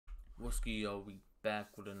What's good, yo? We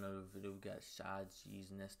back with another video. We got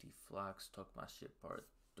JADON, Nesty, Floxks, Talk My Shit Part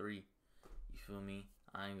 3. You feel me?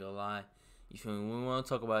 I ain't gonna lie. You feel me? We want to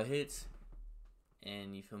talk about hits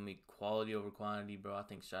and, you feel me, quality over quantity, bro. I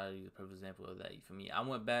think JADON is a perfect example of that. You feel me? I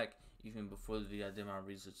went back, you feel me, before the video. I did my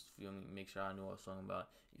research, you feel me, make sure I knew what I was talking about.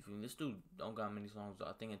 You feel me? This dude don't got many songs, though.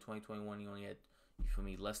 I think in 2021 he only had, you feel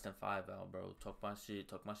me, less than 5 out, bro. Talk My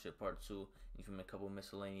Shit Part 2. You feel me? A couple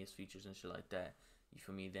miscellaneous features and shit like that. You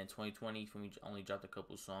feel me? Then 2020, you feel me, only dropped a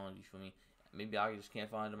couple songs. You feel me? Maybe I just can't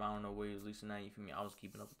find them. I don't know where he was releasing that. You feel me? I was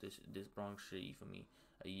keeping up with this Bronx shit. You feel me?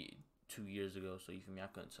 2 years ago. So you feel me? I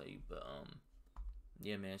couldn't tell you, but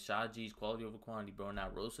yeah, man. JADON's quality over quantity, bro. And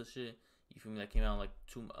that Rosa shit. You feel me? That came out like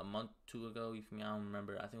a month, two ago. You feel me? I don't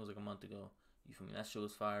remember. I think it was like a month ago. You feel me? That shit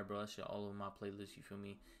was fire, bro. That shit all over my playlist. You feel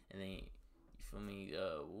me? And then you feel me?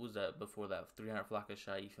 What was that before that? 300 Floxks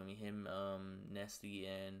shot. You feel me? Him, Nesty,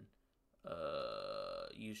 and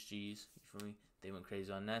USGs, you feel me? They went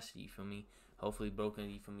crazy on that shit, you feel me? Hopefully Broken,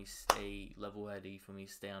 you feel me, stay level headed, you feel me,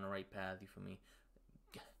 stay on the right path, you feel me?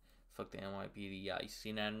 Fuck the NYPD, yeah, you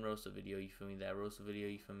seen that in Rosa video, you feel me? That Rosa video,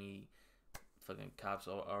 you feel me? Fucking cops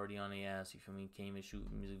are already on their ass, you feel me? Came and shoot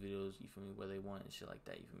music videos, you feel me, where they want and shit like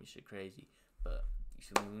that, you feel me? Shit crazy. But you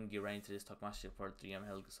feel me, we can get right into this, Talk My Shit Part 3. I'm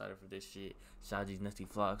hella excited for this shit. JADON, Nesty,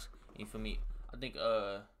 Floxks, you feel me? I think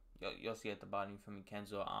y'all see at the bottom, you feel me,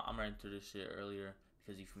 Kenzo. I'm right into this shit earlier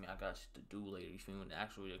because, you feel me, I got shit to do later. You feel me, when the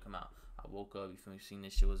actual video come out, I woke up, you feel me, seen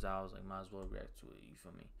this shit was out, I was like, might as well react to it, you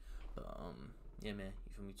feel me. But yeah, man,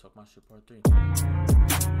 you feel me, Talk My Shit Part 3.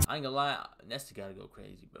 I ain't gonna lie, Nesty gotta go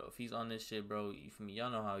crazy, bro. If he's on this shit, bro, you feel me,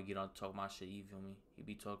 y'all know how he get on Talk My Shit, you feel me. He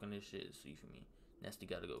be talking this shit, so you feel me, Nesty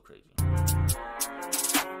gotta go crazy.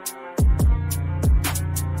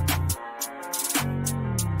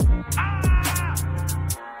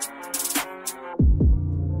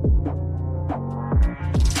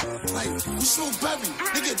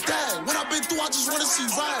 Nigga dead. When I been through, I just wanna see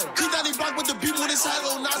red. Keep that block with the beat when it's high,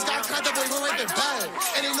 little Nas got cracked up and right the bag.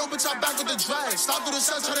 And ain't no bitch, I'm back with the drag. Stop through the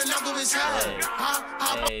sun, try to knock off his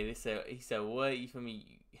head. Hey, he said what? You feel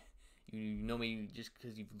me? You know me just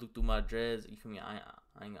because you look through my dreads. You feel me? I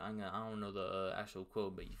don't know the actual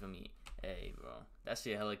quote, but you feel me? Hey, bro, that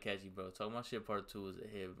shit hella catchy, bro. Talk My Shit Part 2 was a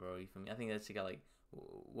hit, bro. You feel me? I think that shit got like,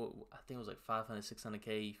 I think it was like 500,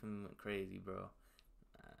 600K. You feel me? Went crazy, bro.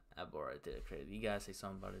 That boy right there crazy. You gotta say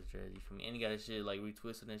something about his dread, you feel me? And he got his shit like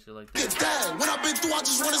retwisted and shit like that. When I been through, I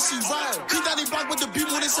just wanna see red. Keep that block with the beat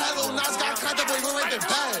when it's high, little Nas got cracked up and right the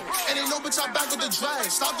bag. And ain't no bitch, I'm back with the drag.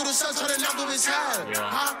 Stop through the sun, try to knock off his head.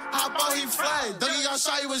 Hop out, he flag. Dougie got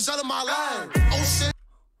shot, he was out of my line. Oh shit.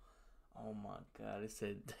 Oh my god, it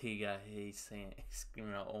said he got hit, saying,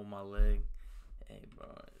 screaming out, oh my leg. Hey, bro,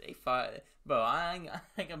 they fight, bro. I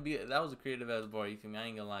ain't gonna be. That was a creative ass bar. You feel me? I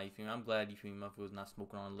ain't gonna lie. You feel me? I'm glad, you feel me, Muffy was not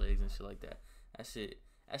smoking on legs and shit like that. That shit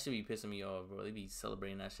be pissing me off, bro. They be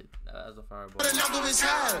celebrating that shit. That's a fireball. But knock off his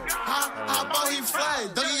head. Hop out, he flag.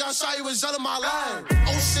 Dougie got shot, he was out of my line.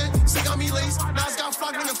 Oh shit, stick on me lace. Now it's got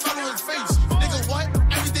Floxks when the fell on his face. Nigga, what?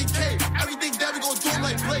 Everything came. Everything that we gon' do him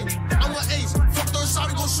like play. I'm an ace. Fuck third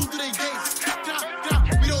side, we gon' shoot through they gates.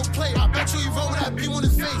 We don't play. I bet you he roll with that beam on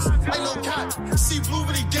his face. Ain't no cap. See blue,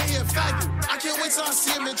 but he gay and faggot. I can't wait till I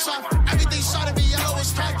see him in traffic. Everything shot at me yellow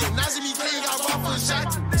was cracking. Nazi me clean, got robbed for his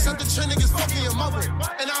jacket. Sent the trend niggas fucking your mother.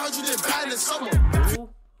 And I heard you did bad in the summer.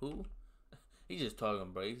 Who? He just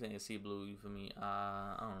talking, bro. He's saying see blue, you feel me?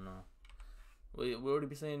 I don't know. We already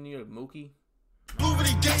be saying New York, Mookie? Blue, but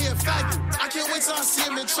he gay and faggot. I can't wait till I see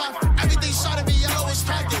him in traffic. Everything shot at me yellow was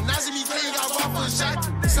cracking. Nazi me clean, got robbed for his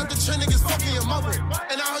jacket. Sent the trend niggas fucking your mother.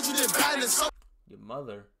 And I heard you did bad in the summer. Your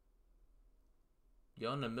mother?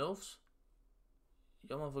 Y'all in the MILFs?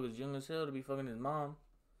 Y'all motherfuckers young as hell to be fucking his mom.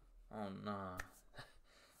 Oh, nah.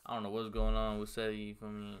 I don't know what's going on with Seti, you feel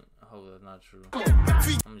me? I hope that's not true.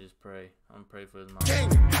 I'm just pray. I'm pray for his mom. King,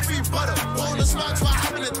 free butter, on the spots why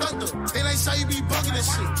having the thunder. They like how you be bugging this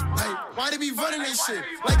shit. Like, why they be running this shit?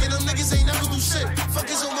 Like, and them niggas ain't never do shit. Fuck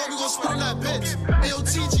his own mom, we gon' spit on that bitch. Ayo,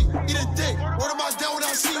 TG, eat a dick. What about down when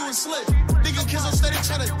I see you in slick? Nigga, kids on steady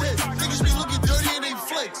tryna diss. Niggas be looking dirty and they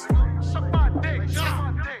flicks.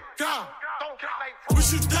 God. We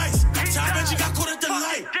shoot dice. Time you got caught at the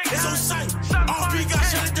light. It's on sight. RB got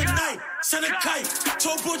shot at the night. Send a kite.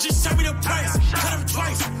 Told boy just send me the price. Cut him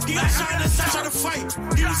twice. He got shot in the side trying to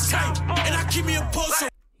fight. He was tight. And I keep me a pulse.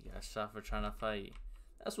 He got shot for trying to fight.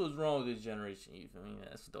 That's what's wrong with this generation, you feel me?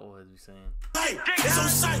 That's what the old heads be saying. It's on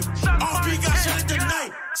sight. RB got shot at the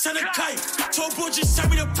night. Send a kite. Told boy just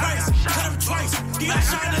send me the price. Cut him twice. He got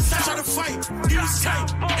shot and I try to fight. He was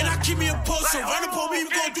tight. And I keep me a pulse. So run up on me,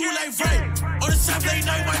 we gon' do it like right. On the side late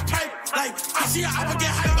night, my pipe. Like, I see I I'ma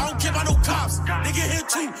get hype. I don't care about no cops. They get hit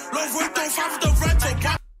too. Low worth don't fight with the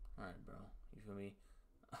rental. Alright, bro. You feel me?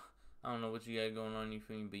 I don't know what you got going on, you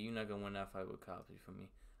feel me? But you're not gonna win that fight with cops, you feel me?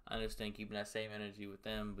 I understand keeping that same energy with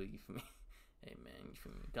them, but you feel me? Hey, man, you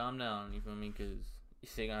feel me? Calm down, you feel me? Because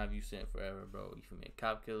they gonna have you sitting forever, bro. You feel me? A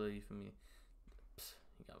cop killer, you feel me?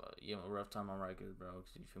 You have a rough time on record, bro.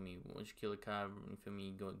 Cause you feel me? Once you kill a cop, you feel me?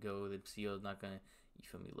 You go. The CO's not gonna, you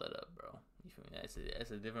feel me? Let up, bro. You feel me?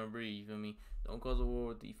 That's a different breed. You feel me? Don't cause a war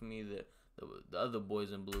with, you feel me? The other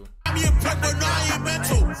boys in blue. I mean, a prep, but no, I ain't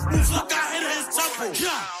mental. Look out in his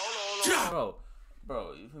temple.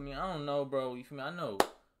 Bro. You feel me? I don't know, bro. You feel me? I know.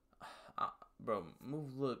 Bro,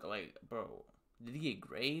 move. Look, like, bro. Did he get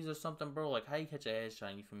grazed or something, bro? Like, how you catch a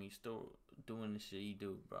headshot? You feel me? Still doing the shit you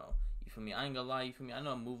do, bro. You feel me? I ain't gonna lie. You feel me? I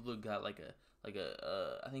know Move Look got like a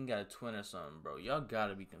I think got a twin or something, bro. Y'all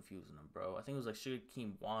gotta be confusing them, bro. I think it was like Sugar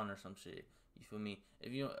King Juan or some shit. You feel me?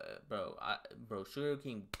 If you, bro, Sugar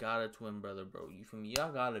King got a twin brother, bro. You feel me?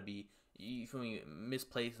 Y'all gotta be, you feel me?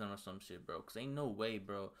 Misplacing them or some shit, bro. Cause ain't no way,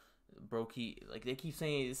 bro. Bro, they keep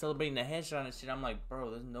saying celebrating the headshot and shit. I'm like,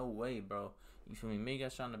 bro, there's no way, bro. You feel me? Maybe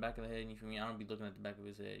got shot in the back of the head. You feel me? I don't be looking at the back of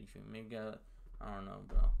his head. You feel me? Maybe got, I don't know,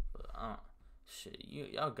 bro. But shit,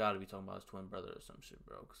 y'all gotta be talking about his twin brother or some shit,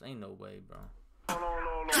 bro. Cause ain't no way, bro.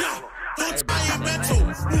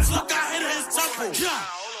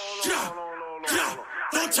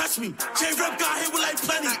 Don't touch me. J-Rep got hit with like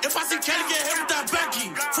plenty. If I see Kelly get hit with that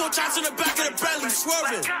Becky, 4 shots in the back of the belly,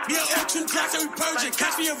 swerving. Me and O2 class and we purging.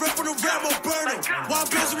 Catch me a rip on the Rambo burning. While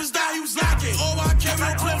Benson was down, he was lacking. Oh, I carry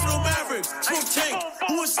no play for no Mavericks. Smoke tank,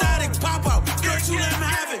 who was static, pop out. Girl, 2 let him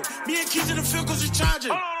have it. Me and Keys in the field cause we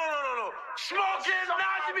charging. Smoking,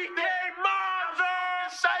 Nazi became mother.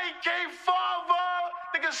 Say came father.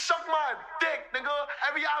 Nigga, suck my dick, nigga.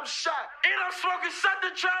 Every I'm shot. And I'm smoking, suck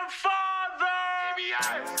the trap father.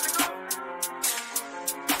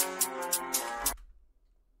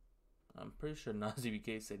 I'm pretty sure Nazi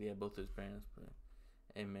BK said he had both his parents, but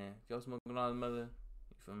hey, man, if y'all smoking on his mother,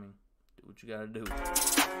 you feel me? Do what you gotta do.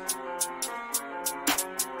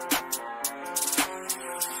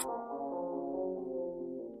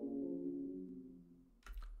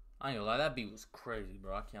 I ain't gonna lie, that beat was crazy,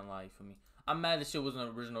 bro. I can't lie, you feel me? I'm mad this shit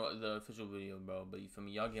wasn't the official video, bro. But you feel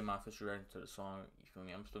me? Y'all get my official reaction to the song. You feel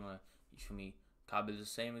me? I'm still gonna, you feel me? Copy the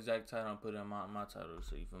same exact title and put it in my title.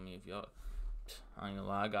 So you feel me? If y'all, I ain't gonna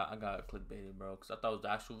lie, I got clickbaited, bro. Cause I thought it was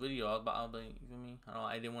the actual video. I was like, you feel me?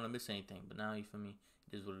 I didn't want to miss anything. But now you feel me?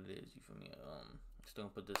 It is what it is. You feel me? Still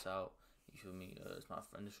gonna put this out. You feel me? It's my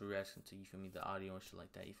initial reaction to, you feel me, the audio and shit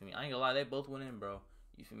like that. You feel me? I ain't gonna lie, they both went in, bro.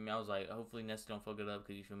 You feel me? I was like, hopefully Nesty don't fuck it up,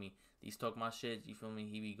 cause you feel me? These talk my shit, you feel me?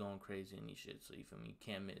 He be going crazy in these shit, so you feel me?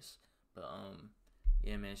 Can't miss. But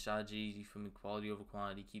yeah, man, Shot G's, you feel me? Quality over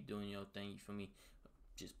quantity. Keep doing your thing, you feel me?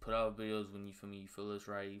 Just put out videos when you feel me? You feel it's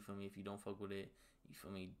right, you feel me? If you don't fuck with it, you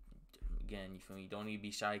feel me? Again, you feel me? You don't need to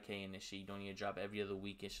be Shy K in this shit. You don't need to drop every other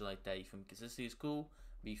week and shit like that. You feel me? Consistency is cool,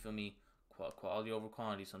 but you feel me? Quality over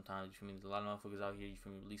quantity sometimes. You feel me? There's a lot of motherfuckers out here, you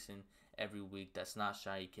feel me, releasing every week that's not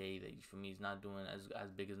Shy K, that you feel me is not doing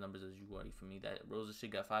as big as numbers as you are. You feel me? That Rosa shit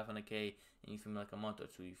got 500K and you feel me, like a month or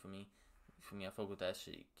two. You feel me? You feel me? I fuck with that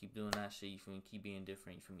shit. Keep doing that shit. You feel me? Keep being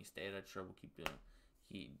different. You feel me? Stay out of trouble. Keep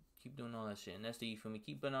doing all that shit. And that's the, you feel me?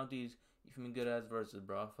 Keep putting out these, you feel me, good ass verses,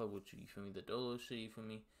 bro. I fuck with you. You feel me? The Dolo shit. You feel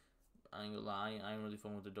me? I ain't gonna lie, I ain't really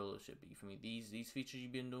fucking with the Dolo shit, but you feel me? These features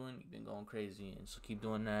you've been doing, you've been going crazy, and so keep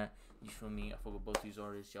doing that. You feel me? I fuck with both these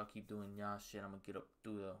artists. Y'all keep doing y'all shit. I'm gonna get up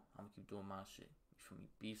through though. I'm gonna keep doing my shit. You feel me?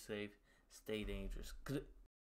 Be safe, stay dangerous.